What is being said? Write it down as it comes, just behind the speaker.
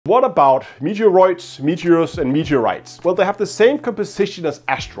What about meteoroids, meteors, and meteorites? Well, they have the same composition as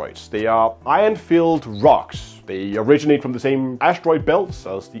asteroids. They are iron-filled rocks. They originate from the same asteroid belts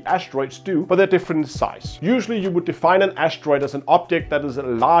as the asteroids do, but they're different in size. Usually you would define an asteroid as an object that is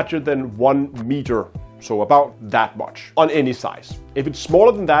larger than 1 meter. So about that much on any size. If it's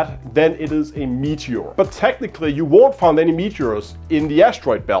smaller than that, then it is a meteor. But technically you won't find any meteors in the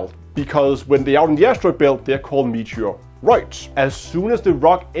asteroid belt, because when they are in the asteroid belt, they're called meteoroids. As soon as the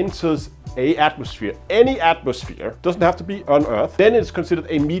rock enters a atmosphere, any atmosphere, doesn't have to be on Earth, then it's considered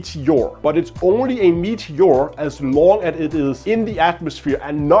a meteor. But it's only a meteor as long as it is in the atmosphere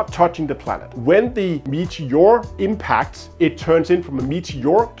and not touching the planet. When the meteor impacts, it turns in from a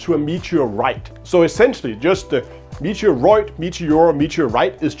meteor to a meteorite. So essentially just the meteoroid, meteor,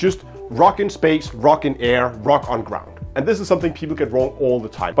 meteorite is just rock in space, rock in air, rock on ground. And this is something people get wrong all the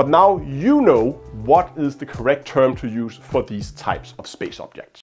time. But now you know what is the correct term to use for these types of space objects.